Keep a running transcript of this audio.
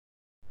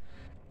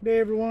Good day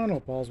everyone,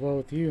 hope all's well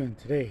with you, and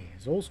today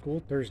is Old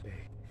School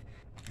Thursday.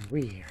 And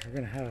we are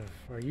going to have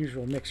our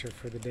usual mixer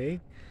for the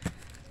day.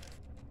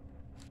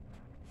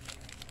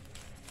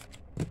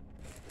 So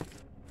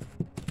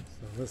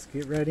let's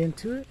get right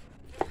into it.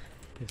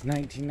 It's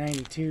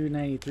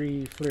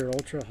 1992-93 Fleer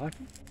Ultra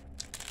Hockey.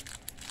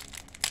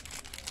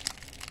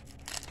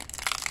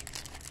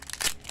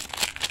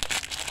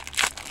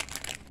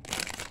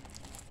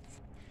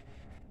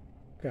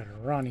 Got a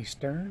Ronnie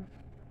Stern.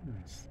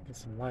 Let's get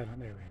some light on.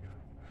 There we go.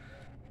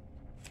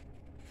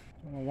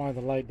 Don't know why the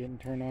light didn't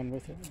turn on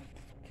with it.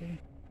 Okay.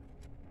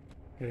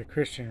 Got a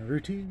Christian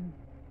Ruti.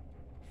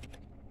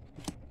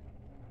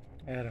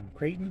 Adam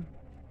Creighton.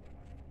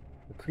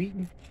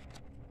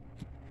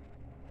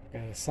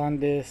 Got a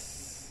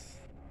Sandis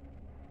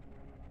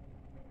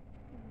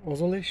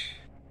Ozolish.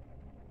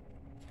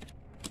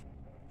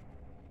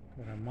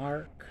 Got a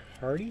Mark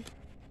Hardy.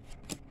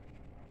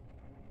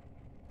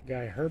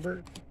 Guy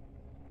Herbert.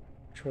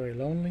 Troy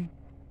Lonely.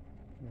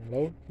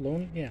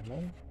 Lonely.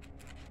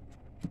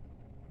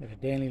 Got a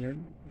Danny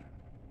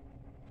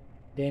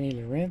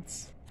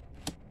Lorentz.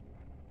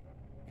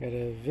 Got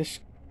a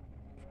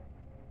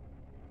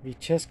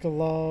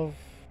Vyacheslav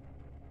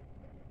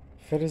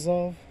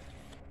Fedosov.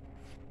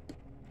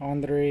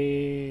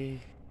 Andrei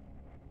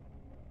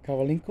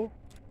Kovalenko.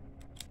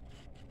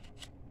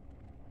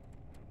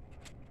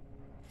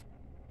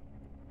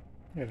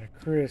 Got a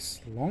Chris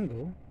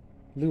Luongo.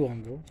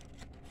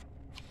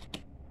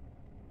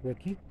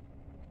 Rookie.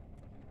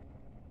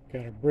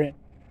 Got a Brent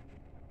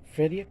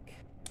Fediak.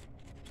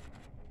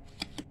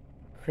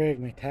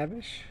 Craig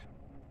McTavish.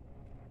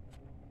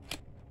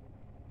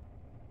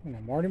 And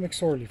a Marty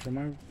McSorley for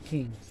my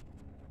Kings.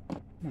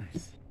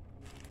 Nice.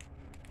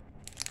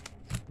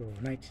 So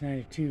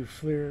 1992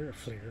 Fleer.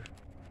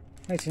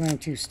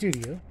 1992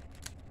 Studio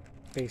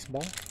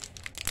Baseball.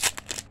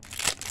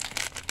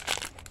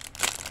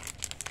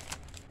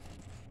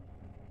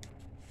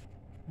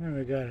 Then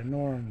we got a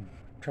Norm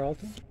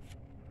Charlton.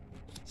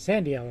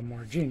 Sandy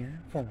Alomar Jr.,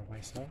 former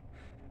White Sox.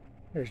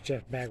 There's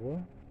Jeff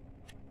Bagwell.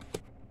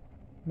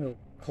 Milt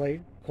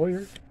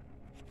Coyer.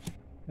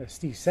 That's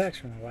Steve Sachs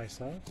from the White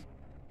Sox.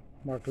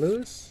 Mark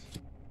Lewis.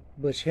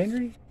 Butch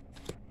Henry.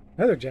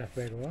 Another Jeff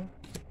Bagwell.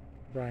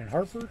 Brian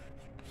Harper.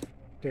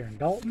 Darren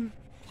Dalton.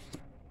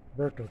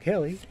 Berto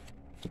Kelly.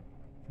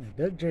 And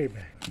Doug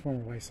Drabek, former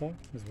White Sox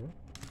as well.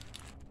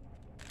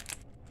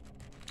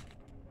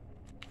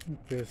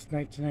 This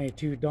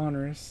 1992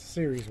 Donruss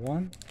Series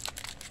 1.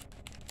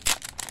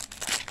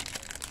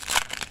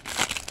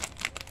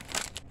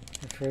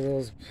 For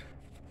those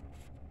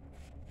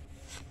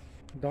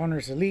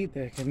Donruss Elite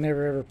that can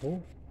never ever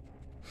pull.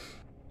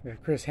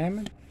 Got Chris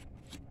Hammond.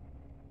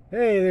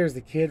 Hey, there's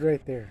the kid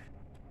right there.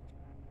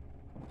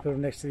 Put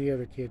him next to the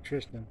other kid,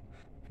 Tristan,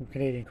 from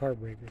Canadian Card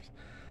Breakers.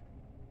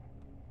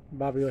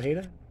 Bobby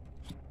Ojeda.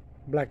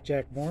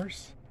 Blackjack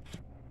Morris.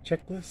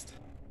 Checklist.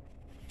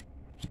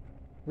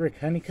 Rick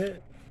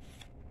Honeycutt.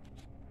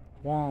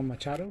 Juan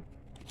Machado.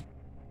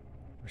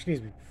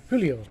 Excuse me,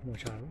 Julio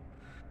Machado.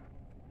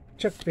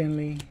 Chuck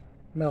Finley.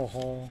 Mel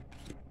Hall,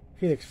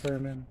 Felix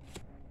Furman,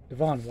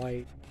 Devon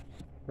White,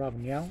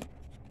 Robin Yount,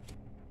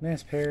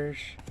 Lance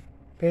Parrish,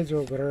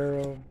 Pedro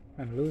Guerrero,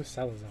 and Luis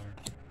Salazar.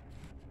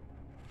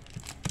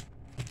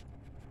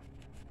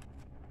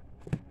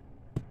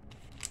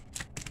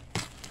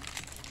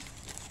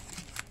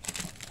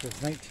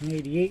 This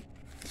 1988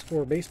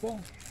 Score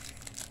Baseball.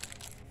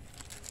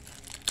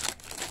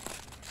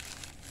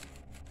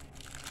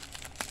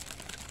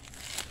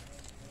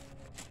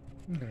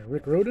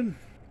 Rick Rhoden.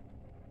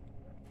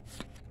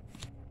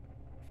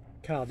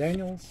 Kyle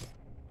Daniels,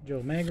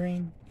 Joe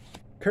Magrine,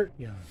 Kurt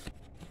Young,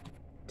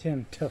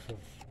 Tim Tuffle,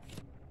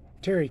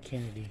 Terry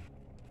Kennedy,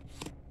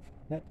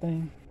 that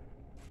thing,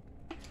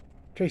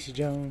 Tracy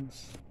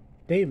Jones,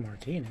 Dave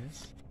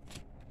Martinez,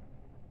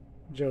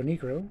 Joe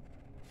Niekro,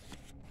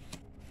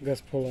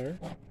 Gus Puller,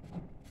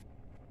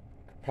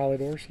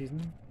 Polydor,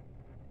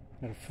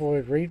 and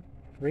Floyd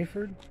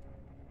Rayford,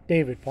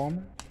 David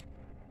Palmer,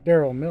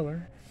 Darryl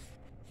Miller,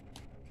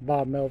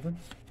 Bob Melvin.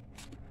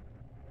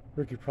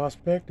 Rookie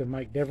prospect of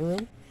Mike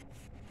Devereaux.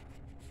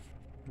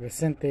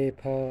 Vicente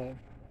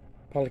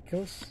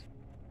Palikos.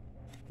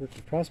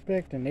 Rookie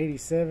prospect and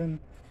 87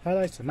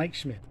 highlights of Mike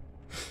Schmidt.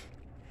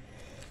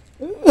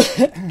 Let's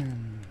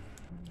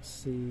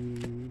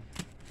see.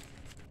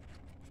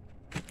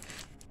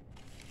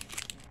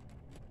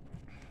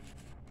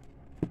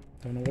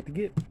 Don't know what to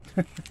get.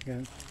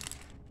 Got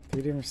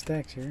 3 different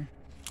stacks here.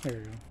 There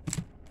we go.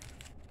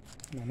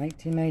 The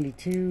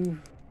 1992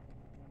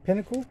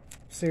 Pinnacle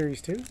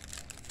Series 2.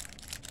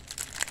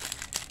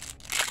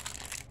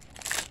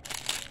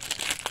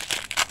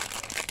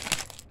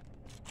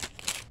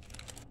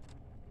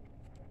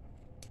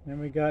 Then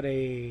we got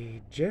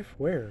a Jeff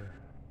Ware.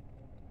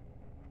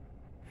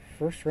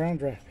 First round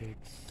draft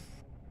picks.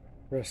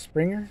 Russ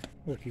Springer,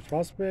 rookie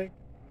prospect.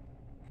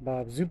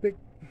 Bob Zupik,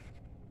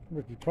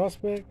 rookie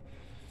prospect.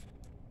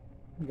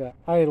 We got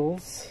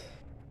Idols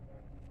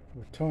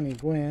with Tony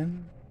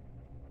Gwynn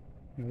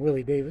and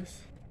Willie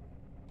Davis.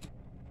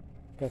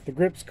 Got the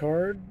Grips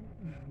card.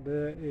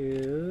 That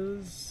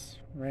is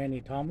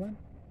Randy Tomlin.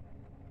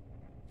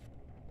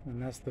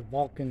 And that's the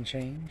Vulcan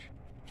change.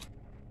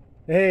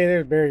 Hey,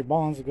 there's Barry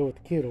Bonds to go with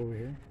the kid over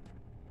here.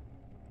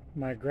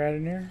 Mike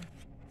Gradinier.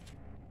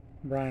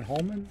 Brian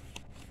Holman.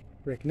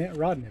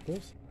 Rod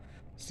Nichols.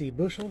 Steve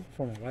Bushel,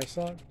 former White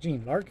Sox.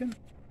 Gene Larkin.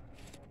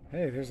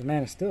 Hey, there's the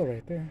Man of Steel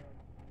right there.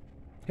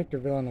 Hector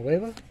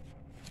Villanueva.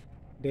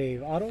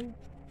 Dave Otto.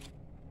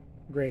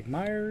 Greg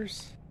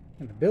Myers.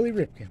 And the Billy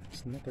Ripken.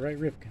 It's not the right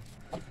Ripken.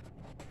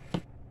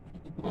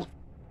 But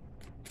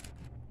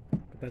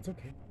that's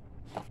okay.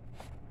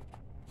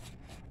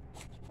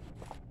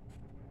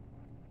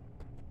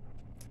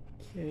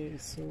 Okay,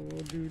 so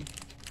we'll do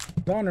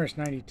Donruss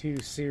 92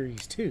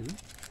 Series 2.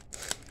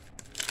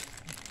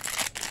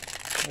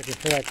 Looking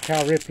for that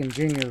Cal Ripken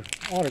Jr.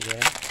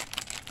 autograph.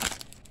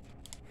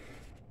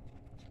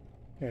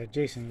 Got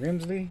Jason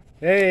Grimsley.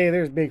 Hey,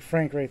 there's Big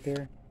Frank right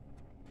there.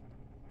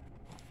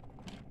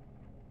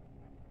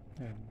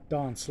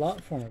 Don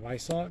Slott, former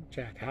White Sox.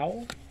 Jack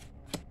Howell.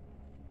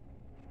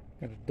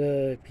 Got a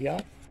Doug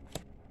Piaf.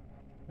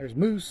 There's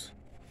Moose.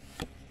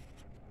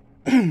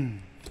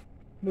 Willie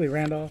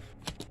Randolph.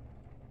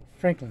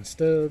 Franklin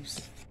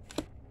Stubbs.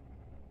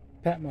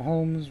 Pat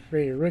Mahomes,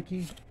 Raider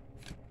rookie.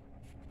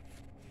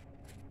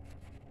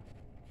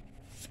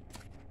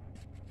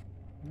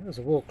 There's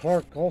a Will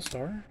Clark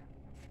All-Star.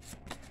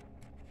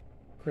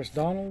 Chris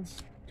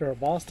Donalds, Darryl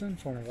Boston,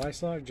 former White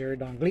Sox. Jerry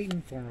Don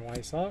Gleaton, former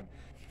White Sox.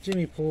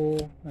 Jimmy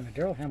Poole, and a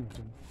Darrell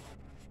Hamilton.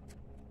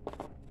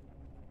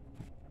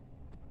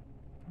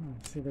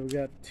 See that we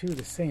got two of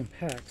the same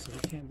pack, so we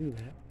can't do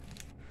that.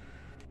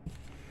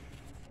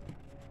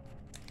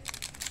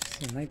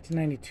 So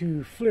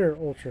 1992 Fleer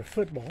Ultra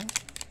Football.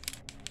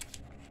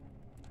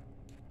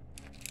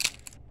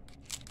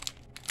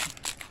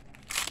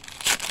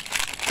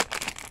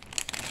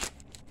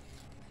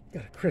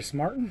 Got a Chris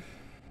Martin.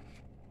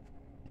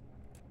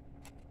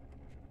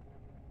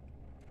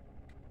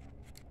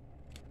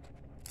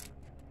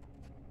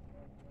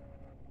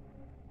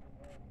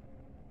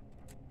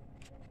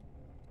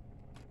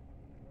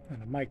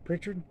 And a Mike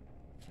Pritchard.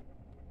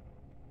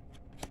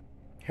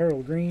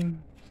 Harold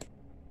Green.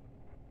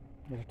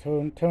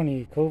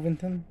 Tony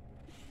Covington.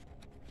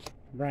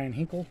 Brian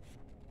Hinkle.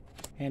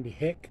 Andy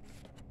Hick.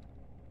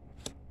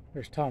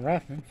 There's Tom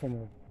Rathman,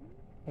 former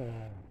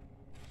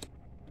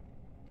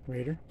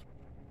Raider.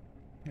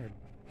 There's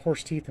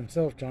Horse Teeth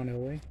himself, John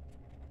Elway.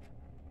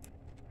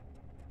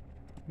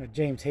 Got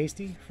James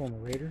Hasty, former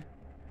Raider.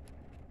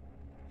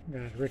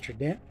 Got Richard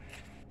Dent.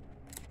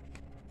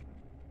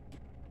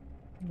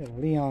 Got a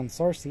Leon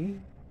Sarcy,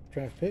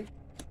 draft pick.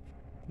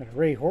 Got a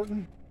Ray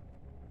Horton.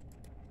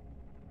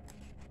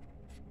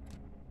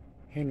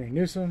 Henry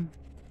Newsom.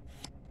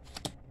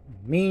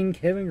 Mean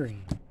Kevin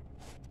Green.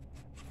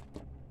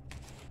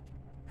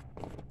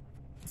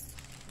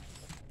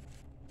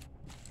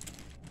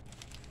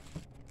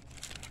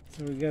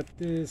 So we got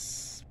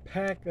this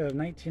pack of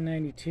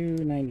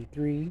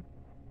 1992-93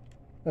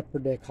 Upper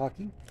Deck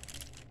Hockey.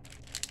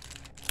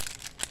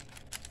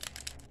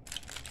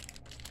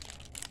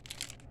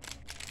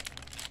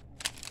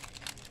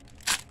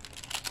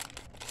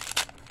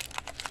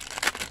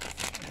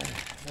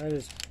 That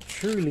is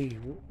truly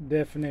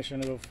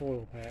definition of a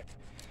foil pack.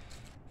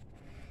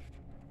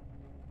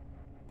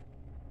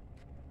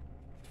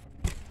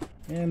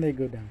 And they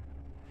go down.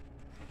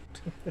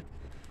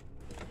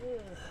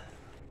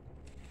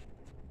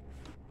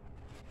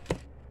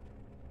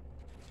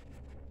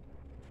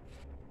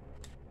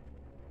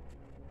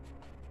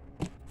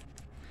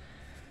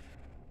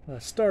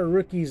 Star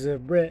rookies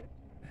of Brett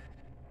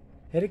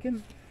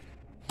Hedkin.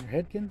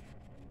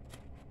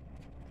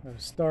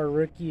 Star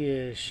rookie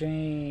is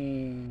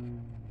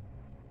Shane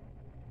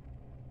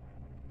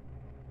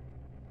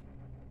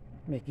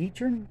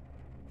McEachern.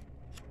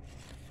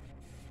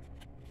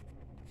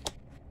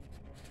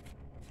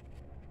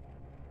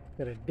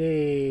 Got a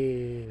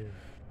Dave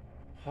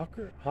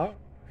Harderchuk.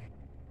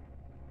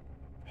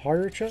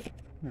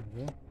 There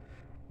we go.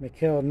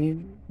 Mikael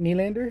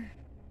Nylander.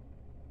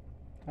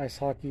 Ice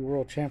Hockey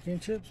World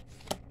Championships.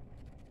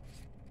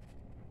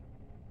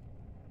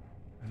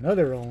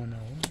 Another 0-0.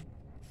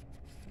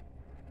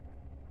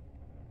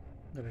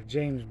 Got a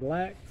James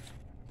Black.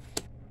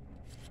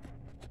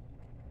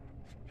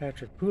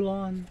 Patrick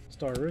Poulin,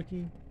 star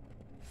rookie.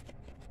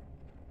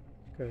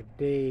 Got a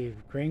Dave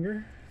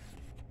Granger.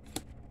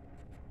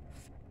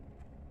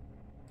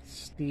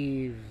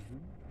 Steve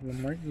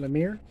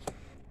Lemire.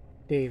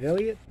 Dave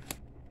Elliott.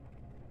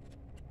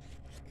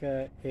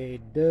 Got a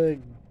Doug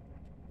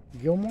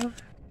Gilmore.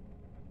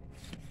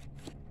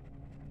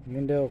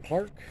 Wendell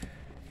Clark.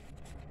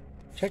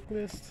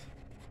 Checklist.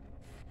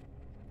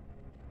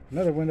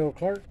 Another Wendell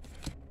Clark.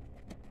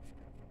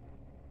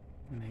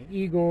 And a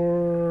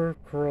Igor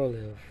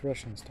Korolev,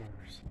 Russian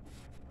Stars.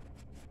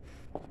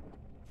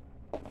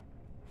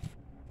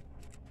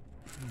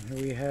 And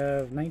here we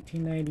have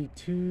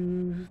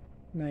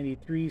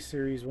 1992-93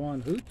 Series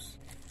 1 Hoops.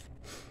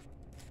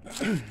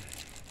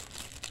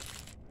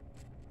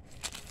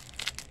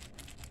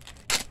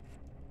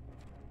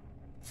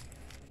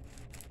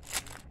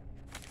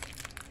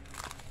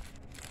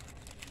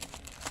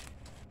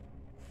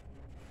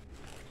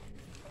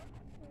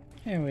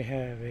 And we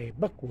have a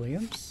Buck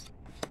Williams,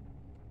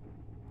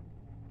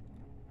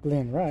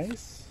 Glenn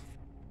Rice,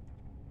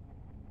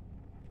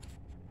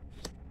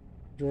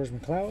 George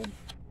McLeod,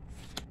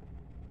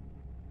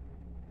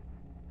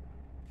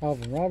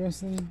 Alvin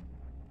Robinson,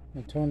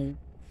 Antoine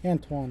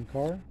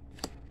Carr,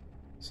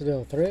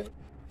 Sedell Threat,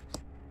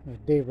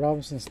 Dave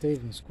Robinson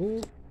stayed in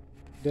school,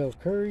 Del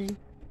Curry,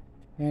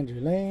 Andrew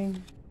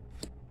Lang,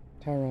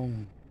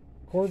 Tyrone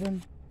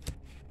Corbin,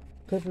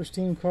 Clippers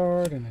team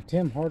card, and a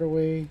Tim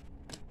Hardaway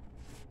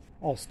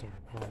All-Star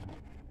card.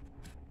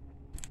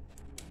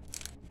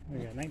 We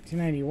got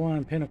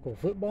 1991 Pinnacle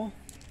Football.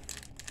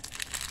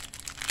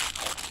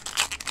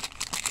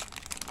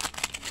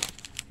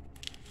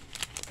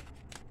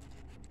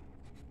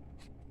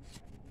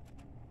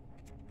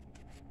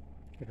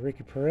 Got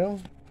Ricky Pearl,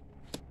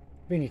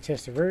 Vinny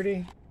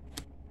Testaverde,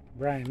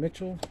 Brian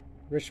Mitchell,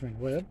 Richmond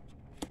Webb,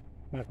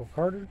 Michael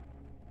Carter,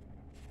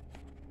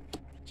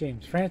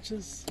 James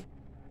Francis,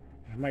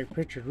 Mike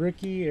Pritchard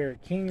rookie,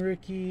 Eric King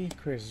rookie,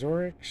 Chris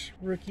Zorich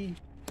rookie,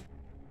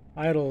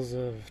 idols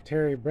of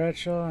Terry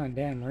Bradshaw and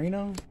Dan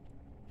Marino,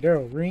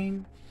 Darryl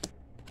Green,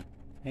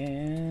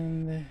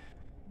 and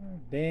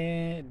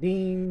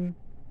Dean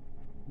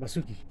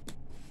Basuki.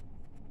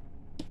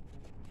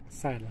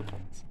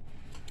 Sidelines.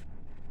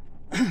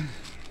 Okay,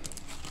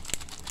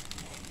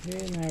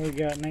 now we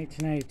got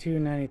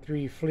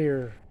 1992-93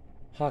 Fleer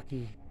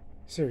Hockey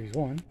Series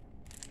 1.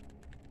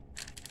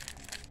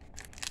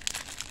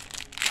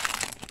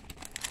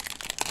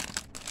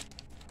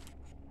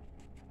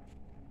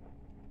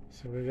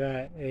 So we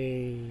got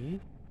a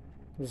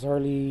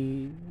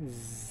Zarli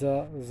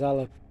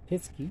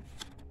Zalapitsky,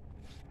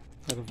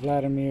 got a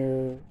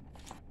Vladimir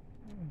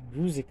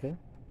Bruzica,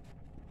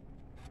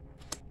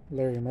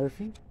 Larry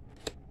Murphy,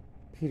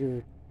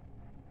 Peter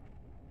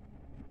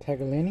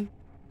Tagliani,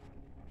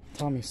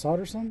 Tommy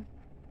Soderstrom,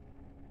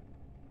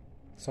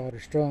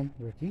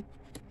 rookie,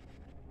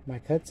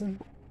 Mike Hudson,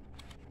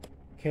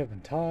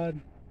 Kevin Todd,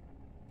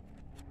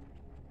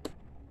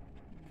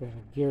 got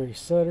a Gary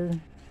Sutter,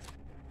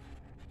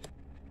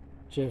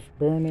 Jeff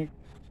Bernick,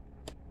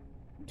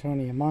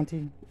 Tony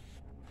Amonte,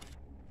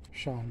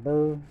 Sean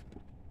Burr,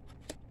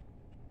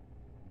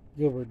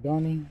 Gilbert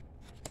Donnie,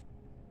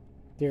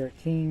 Derek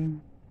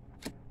King,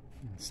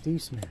 and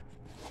Steve Smith.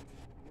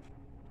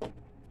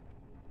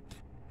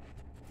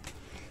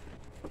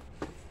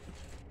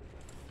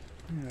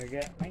 And I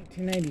got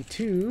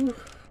 1992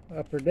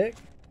 Upper Deck.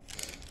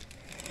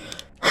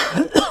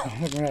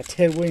 I got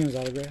Ted Williams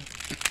autograph.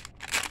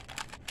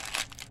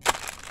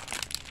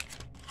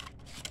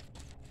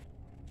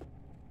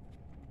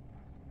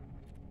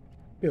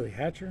 Billy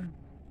Hatcher.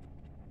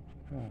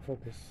 Come on,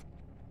 focus.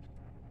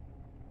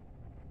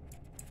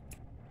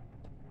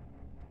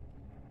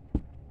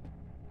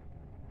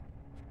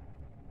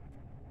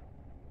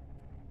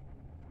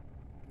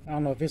 I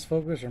don't know if it's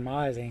focused or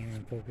my eyes ain't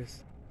even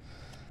focused.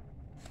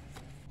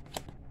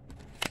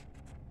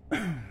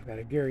 Got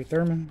a Gary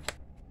Thurman,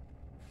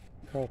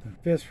 Carlton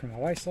Fisk from the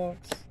White Sox,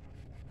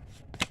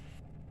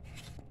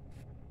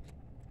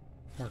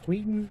 Mark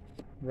Wheaton,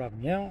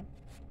 Robin Yount,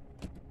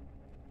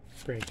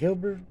 Greg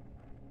Hilbert,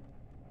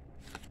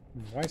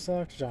 from the White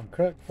Sox, John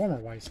Kruk, former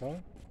White Sox,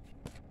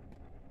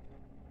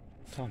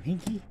 Tom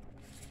Hinkie,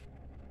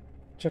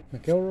 Chuck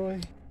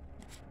McElroy,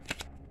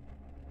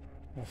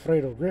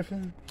 Alfredo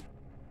Griffin,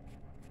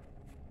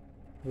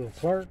 Will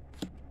Clark,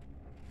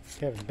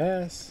 Kevin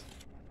Bass,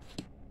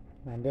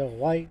 Rondell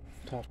White,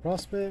 top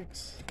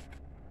prospects,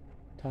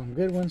 Tom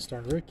Goodwin,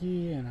 star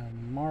rookie, and a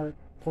Mark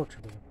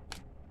Portugal.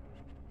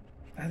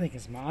 I think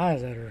it's my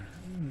eyes that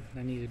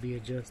need to be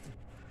adjusted.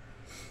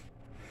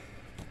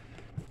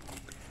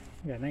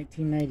 We got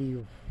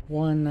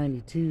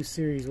 1991-92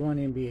 Series 1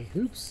 NBA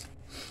Hoops.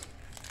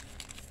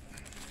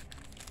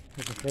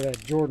 Looking for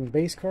that Jordan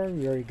base card.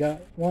 We already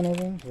got one of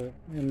them, but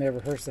it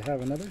never hurts to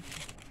have another.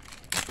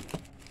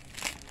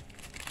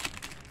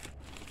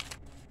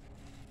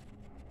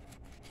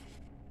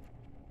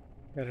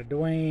 Got a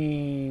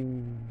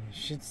Dwayne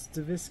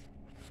Shitstavich.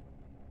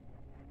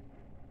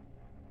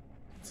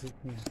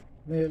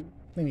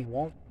 Lenny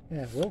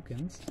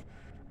Wilkins.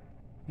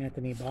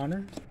 Anthony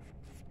Bonner.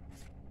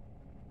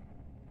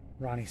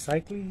 Ronnie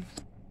Cycli.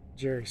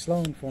 Jerry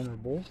Sloan, former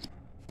Bull.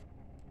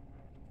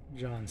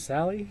 John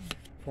Sally,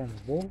 former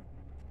Bull.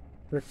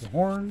 Rick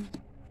Mahorn.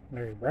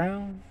 Larry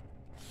Brown.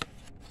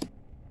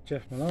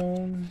 Jeff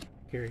Malone.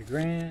 Gary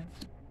Grant.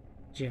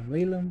 Jim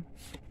Leland.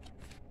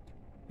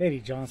 Eddie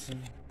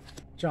Johnson.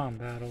 John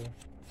Battle,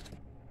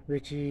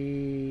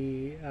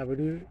 Richie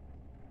Adu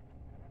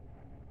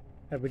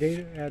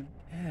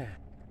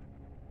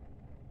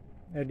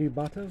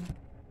Bato,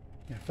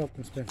 and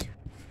Felton Spencer.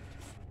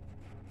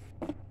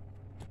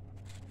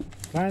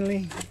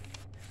 Finally,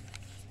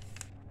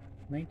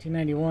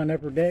 1991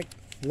 Upper Deck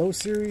Low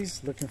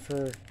Series, looking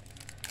for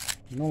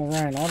Nolan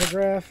Ryan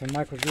autograph and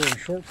Michael Jordan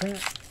short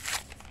print.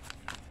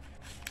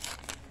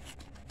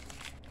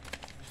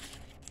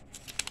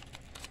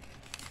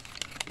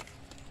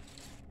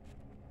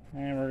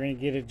 And we're going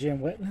to get a John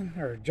Wetland.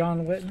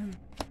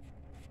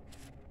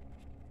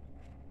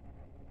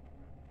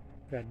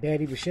 Got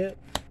Daddy Bichette.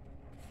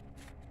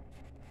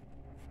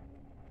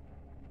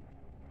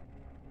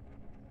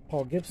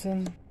 Paul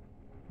Gibson.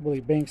 Willie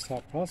Banks,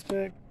 top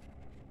prospect.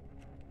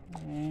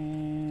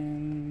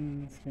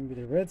 And it's going to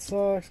be the Red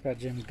Sox. Got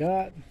Jim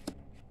Gott.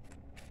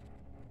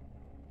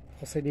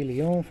 Jose De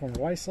Leon, former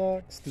White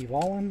Sox. Steve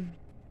Allen.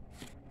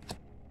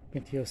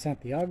 Pinto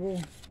Santiago.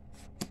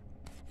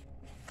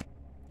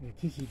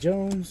 Kiki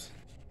Jones.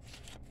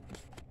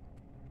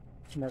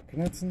 Mark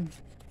Knudsen.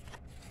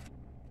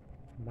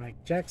 Mike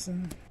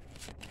Jackson.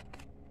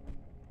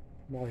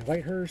 Wally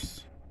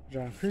Whitehurst.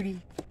 John Crudy.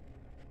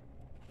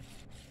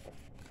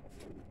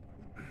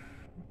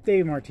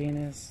 Dave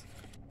Martinez.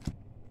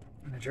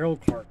 And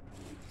Gerald Clark.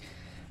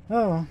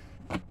 Oh,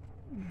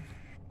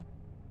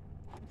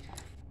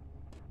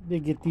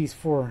 did get these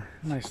 4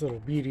 nice little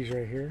beauties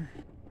right here.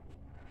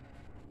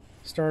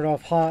 Started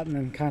off hot and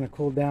then kind of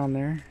cooled down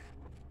there.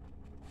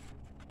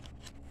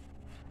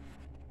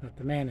 Got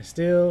the Man of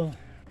Steel,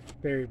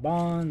 Barry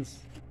Bonds,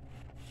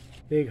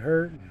 Big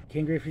Hurt,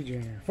 Ken Griffey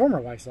Jr.,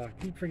 former White Sox.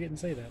 Keep forgetting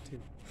to say that too.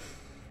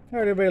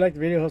 Alright, everybody, like the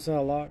video, helps out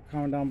a lot.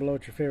 Comment down below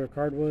what your favorite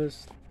card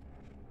was.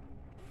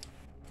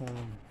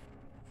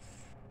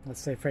 Let's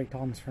say Frank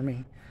Thomas for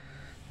me.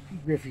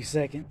 Griffey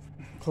second,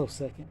 close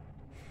second.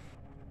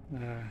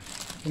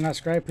 If you're not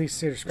subscribed, please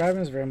consider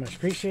subscribing. It's very much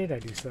appreciated. I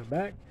do sub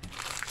back.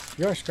 If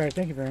you are subscribed,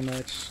 thank you very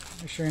much.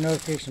 Make sure your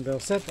notification bell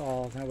set to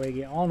all. That way you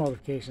get all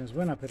notifications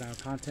when I put out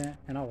content,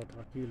 and I will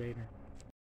talk to you later.